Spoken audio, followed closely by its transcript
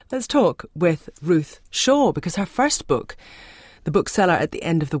Let's talk with Ruth Shaw, because her first book, The Bookseller at the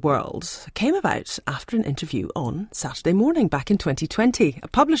End of the World, came about after an interview on Saturday morning back in 2020. A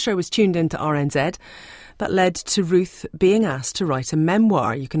publisher was tuned into RNZ. That led to Ruth being asked to write a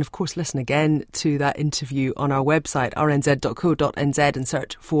memoir. You can, of course, listen again to that interview on our website, rnz.co.nz, and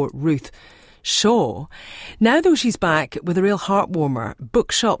search for Ruth Shaw. Now, though, she's back with a real heartwarmer,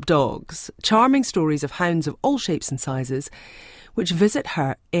 Bookshop Dogs, charming stories of hounds of all shapes and sizes, which visit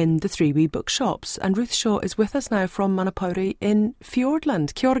her in the three wee bookshops. And Ruth Shaw is with us now from Manapouri in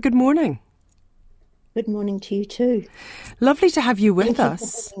Fiordland. Kia ora, good morning. Good morning to you too. Lovely to have you with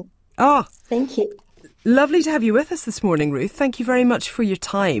us. Thank you. Lovely to have you with us this morning, Ruth. Thank you very much for your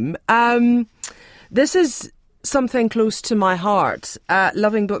time. This is something close to my heart,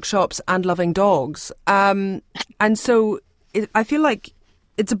 loving bookshops and loving dogs. And so I feel like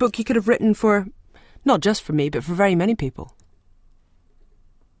it's a book you could have written for, not just for me, but for very many people.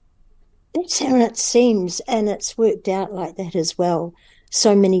 That's how it seems, and it's worked out like that as well.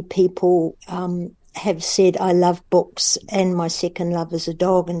 So many people have said, I love books and my second love is a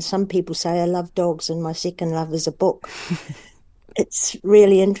dog, and some people say, I love dogs and my second love is a book. It's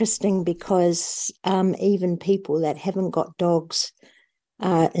really interesting because even people that haven't got dogs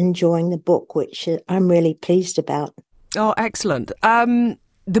are enjoying the book, which I'm really pleased about. Oh, excellent. The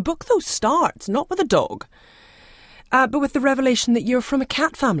book, though, starts not with a dog, but with the revelation that you're from a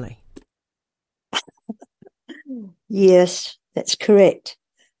cat family. Yes, that's correct.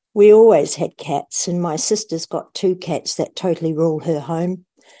 We always had cats, and my sister's got 2 cats that totally rule her home.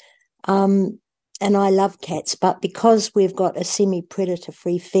 And I love cats, but because we've got a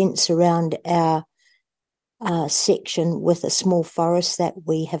semi-predator-free fence around our section with a small forest that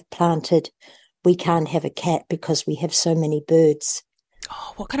we have planted, we can't have a cat because we have so many birds.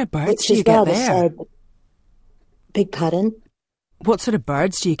 Oh, what kind of birds do you get there? Sad. Beg pardon? What sort of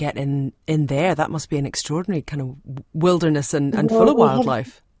birds do you get in there? That must be an extraordinary kind of wilderness and full of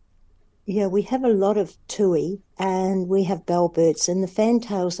wildlife. We have a lot of tui and we have bellbirds, and the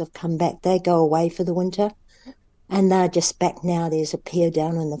fantails have come back. They go away for the winter and they're just back now. There's a pair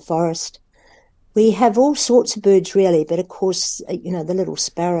down in the forest. We have all sorts of birds really, but of course, the little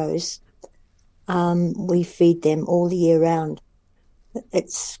sparrows, we feed them all the year round.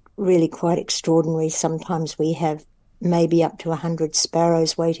 It's really quite extraordinary. Sometimes we have maybe up to 100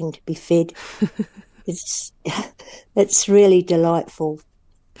 sparrows waiting to be fed. It's really delightful.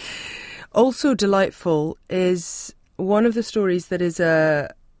 Also delightful is one of the stories that is a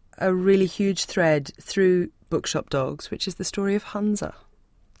really huge thread through Bookshop Dogs, which is the story of Hansa.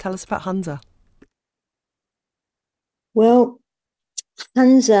 Tell us about Hansa. Well,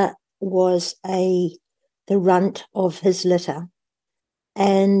 Hansa was the runt of his litter,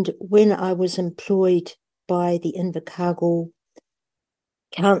 and when I was employed by the Invercargill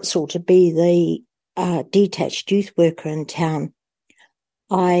Council to be the detached youth worker in town,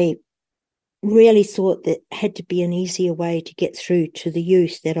 I really thought that had to be an easier way to get through to the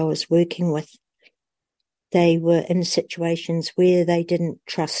youth that I was working with. They were in situations where they didn't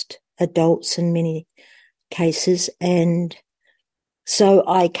trust adults in many cases, and so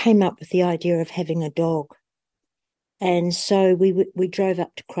I came up with the idea of having a dog. And so we drove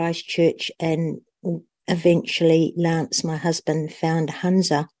up to Christchurch, and eventually Lance, my husband, found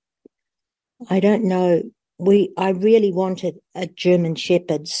Hansa. I don't know, I really wanted a German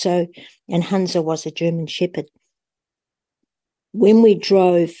Shepherd, and Hansa was a German Shepherd. When we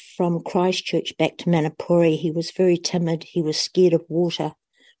drove from Christchurch back to Manapouri, he was very timid. He was scared of water.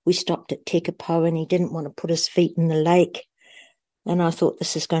 We stopped at Tekapo and he didn't want to put his feet in the lake. And I thought,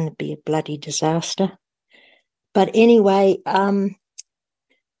 this is going to be a bloody disaster. But anyway,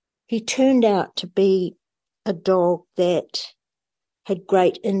 he turned out to be a dog that had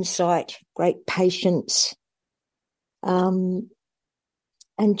great insight, great patience, and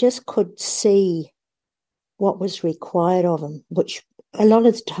just could see what was required of him, which a lot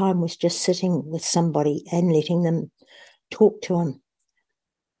of the time was just sitting with somebody and letting them talk to him.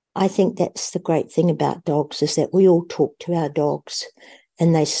 I think that's the great thing about dogs, is that we all talk to our dogs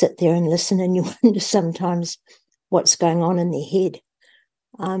and they sit there and listen, and you wonder sometimes what's going on in their head.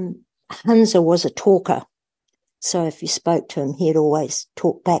 Hansa was a talker, so if you spoke to him, he'd always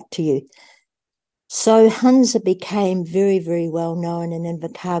talk back to you. So Hansa became very, very well known in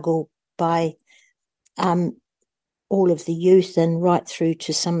Invercargill by all of the youth and right through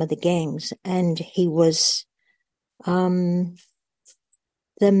to some of the gangs, and he was the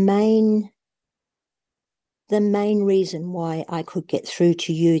main reason why I could get through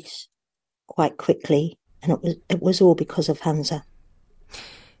to youth quite quickly, and it was all because of Hansa.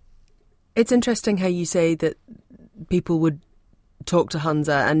 It's interesting how you say that people would talk to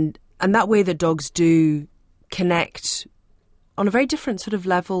Hansa, and that way that dogs do connect on a very different sort of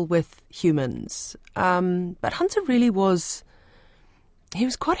level with humans. But Hansa really he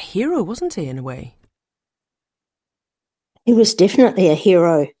was quite a hero, wasn't he, in a way? He was definitely a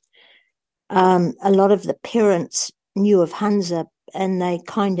hero. A lot of the parents knew of Hansa and they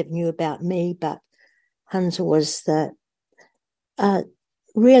kind of knew about me, but Hansa was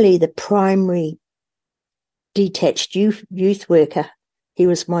really the primary detached youth worker. He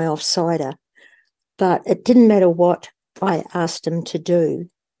was my offsider. But it didn't matter what I asked him to do,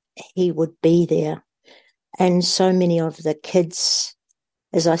 he would be there. And so many of the kids,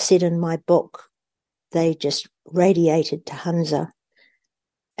 as I said in my book, they just radiated to Hansa.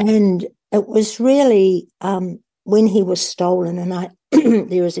 And it was really when he was stolen, and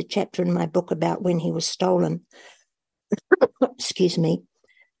there is a chapter in my book about when he was stolen. Excuse me.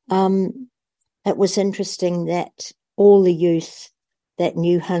 It was interesting that all the youth that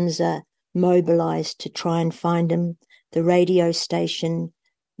knew Hansa mobilised to try and find him. The radio station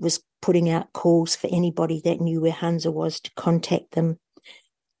was putting out calls for anybody that knew where Hansa was to contact them.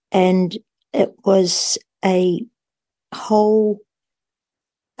 And it was a whole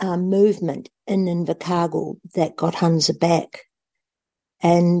movement in Invercargill that got Hansa back.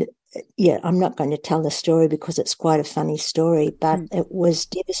 And yeah, I'm not going to tell the story because it's quite a funny story, but it was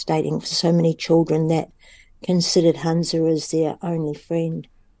devastating for so many children that considered Hansa as their only friend.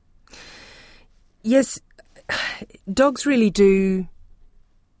 Yes, dogs really do,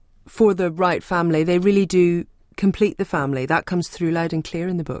 for the right family, they really do complete the family. That comes through loud and clear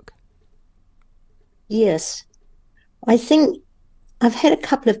in the book. Yes. I think I've had a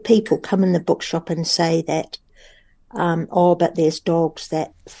couple of people come in the bookshop and say that, but there's dogs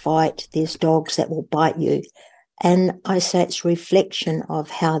that fight, there's dogs that will bite you. And I say it's a reflection of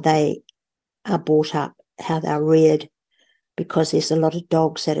how they are brought up, how they're reared, because there's a lot of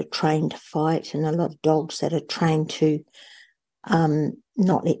dogs that are trained to fight and a lot of dogs that are trained to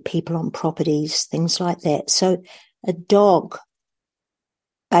not let people on properties, things like that. So a dog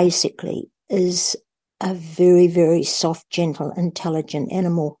basically is a very, very soft, gentle, intelligent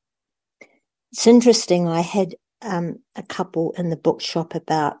animal. It's interesting. I had a couple in the bookshop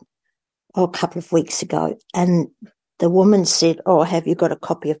a couple of weeks ago, and the woman said, "Oh, have you got a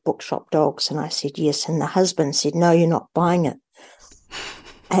copy of Bookshop Dogs?" And I said, "Yes." And the husband said, "No, you're not buying it."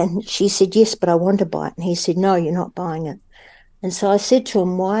 And she said, "Yes, but I want to buy it." And he said, "No, you're not buying it." And so I said to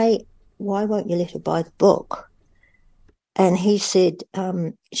him, why won't you let her buy the book? And he said,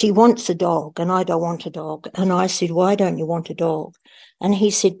 she wants a dog and I don't want a dog. And I said, why don't you want a dog? And he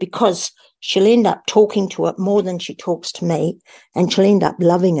said, because she'll end up talking to it more than she talks to me, and she'll end up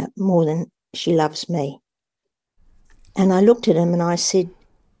loving it more than she loves me. And I looked at him and I said,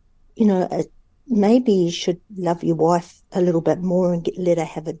 maybe you should love your wife a little bit more and let her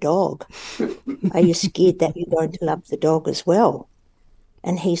have a dog. Are you scared that you're going to love the dog as well?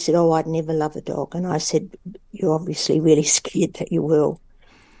 And he said, oh, I'd never love a dog. And I said, you're obviously really scared that you will.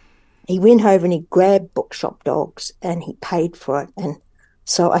 He went over and he grabbed Bookshop Dogs and he paid for it. And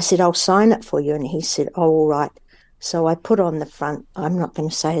so I said, I'll sign it for you. And he said, oh, all right. So I put on the front, I'm not going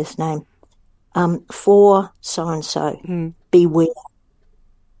to say his name, for so-and-so,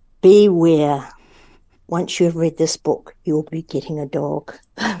 beware. Once you've read this book, you'll be getting a dog.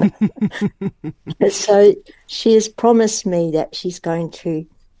 So she has promised me that she's going to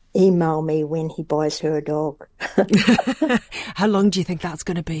email me when he buys her a dog. How long do you think that's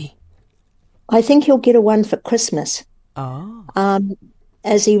going to be? I think he'll get a one for Christmas. Oh.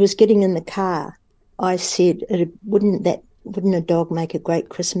 As he was getting in the car, I said, wouldn't a dog make a great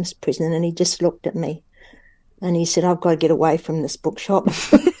Christmas present? And he just looked at me and he said, I've got to get away from this bookshop.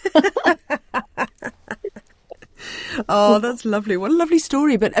 Oh, that's lovely. What a lovely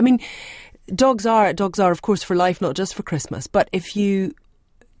story. But I mean, dogs are, of course, for life, not just for Christmas. But if you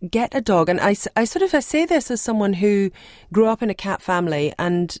get a dog, and I say this as someone who grew up in a cat family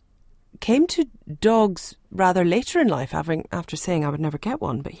and came to dogs rather later in life, after saying I would never get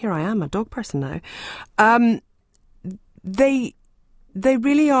one. But here I am, a dog person now. They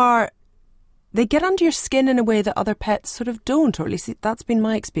really are, they get under your skin in a way that other pets sort of don't, or at least that's been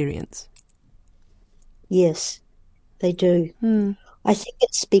my experience. Yes, they do. I think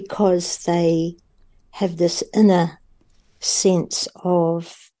it's because they have this inner sense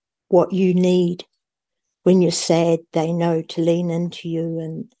of what you need. When you're sad, they know to lean into you,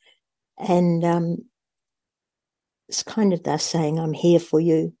 and it's kind of they're saying, I'm here for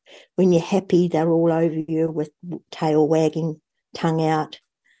you. When you're happy, they're all over you with tail wagging, tongue out.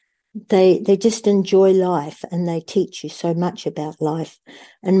 They just enjoy life and they teach you so much about life.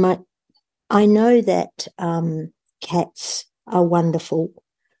 And I know that cats are wonderful,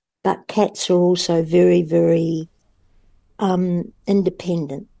 but cats are also very, very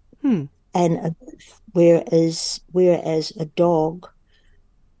independent. Hmm. And whereas a dog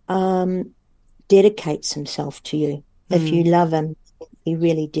dedicates himself to you. If you love him, he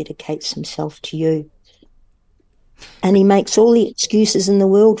really dedicates himself to you. And he makes all the excuses in the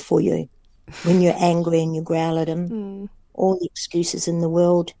world for you. When you're angry and you growl at him, all the excuses in the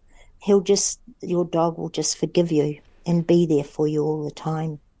world, your dog will just forgive you and be there for you all the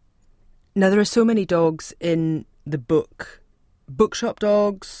time. Now, there are so many dogs in the book. Bookshop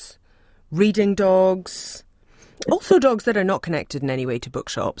dogs, reading dogs, also dogs that are not connected in any way to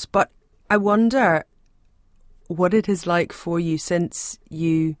bookshops. But I wonder what it is like for you since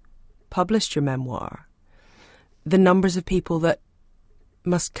you published your memoir. The numbers of people that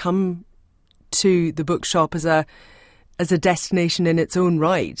must come to the bookshop as a destination in its own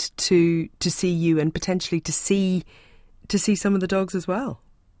right to see you and potentially to see some of the dogs as well.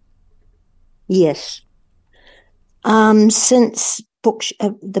 Yes. Since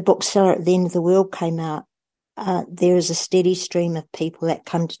the Bookseller at the End of the World came out, there is a steady stream of people that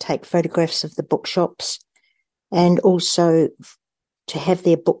come to take photographs of the bookshops and also to have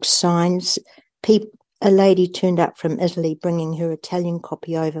their books signed. A lady turned up from Italy bringing her Italian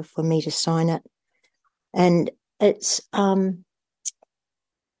copy over for me to sign it. And it's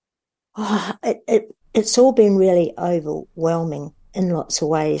it's all been really overwhelming in lots of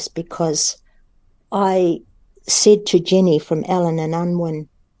ways, because I said to Jenny from Allen and Unwin,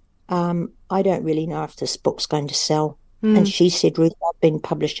 I don't really know if this book's going to sell. And she said, Ruth, I've been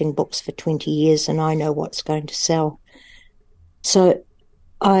publishing books for 20 years and I know what's going to sell. So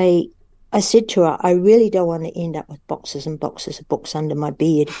I said to her, I really don't want to end up with boxes and boxes of books under my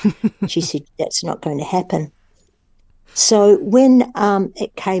bed. She said, that's not going to happen. So when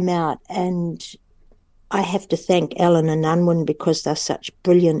it came out, and I have to thank Allen and Unwin because they're such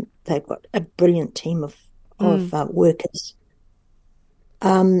they've got a brilliant team of workers.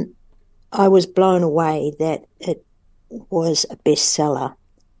 I was blown away that it was a bestseller,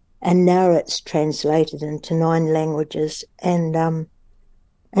 and now it's translated into 9 languages, and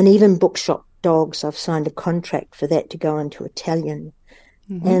even Bookshop Dogs, I've signed a contract for that to go into Italian.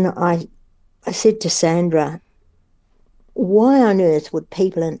 And I said to Sandra, why on earth would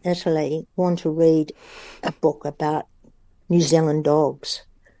people in Italy want to read a book about New Zealand dogs?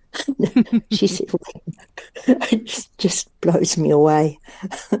 She said, it just blows me away.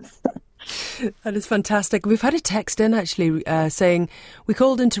 That is fantastic. We've had a text in actually saying we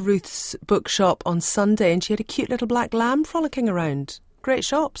called into Ruth's bookshop on Sunday and she had a cute little black lamb frolicking around. Great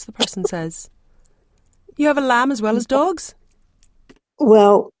shops, the person says. You have a lamb as well as dogs?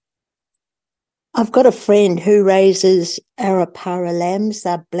 Well, I've got a friend who raises Arapara lambs.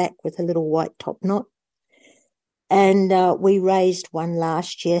 They're black with a little white top knot. And we raised one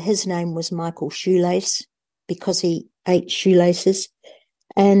last year. His name was Michael Shoelace because he ate shoelaces.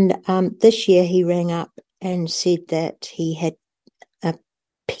 And this year he rang up and said that he had a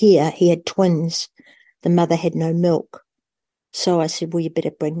pair. He had twins. The mother had no milk. So I said, well, you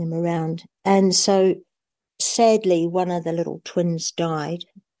better bring them around. And so sadly, one of the little twins died.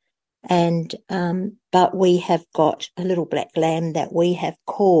 And but we have got a little black lamb that we have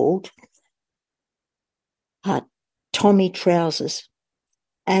called Tommy Trousers.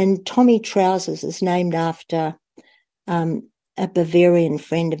 And Tommy Trousers is named after a Bavarian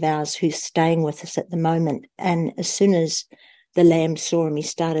friend of ours who's staying with us at the moment. And as soon as the lamb saw him, he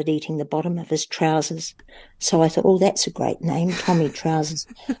started eating the bottom of his trousers. So I thought, oh, that's a great name, Tommy Trousers.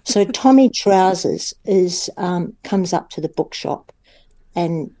 So Tommy Trousers comes up to the bookshop,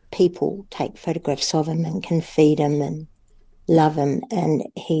 and people take photographs of him and can feed him and love him, and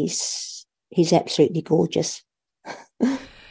he's absolutely gorgeous.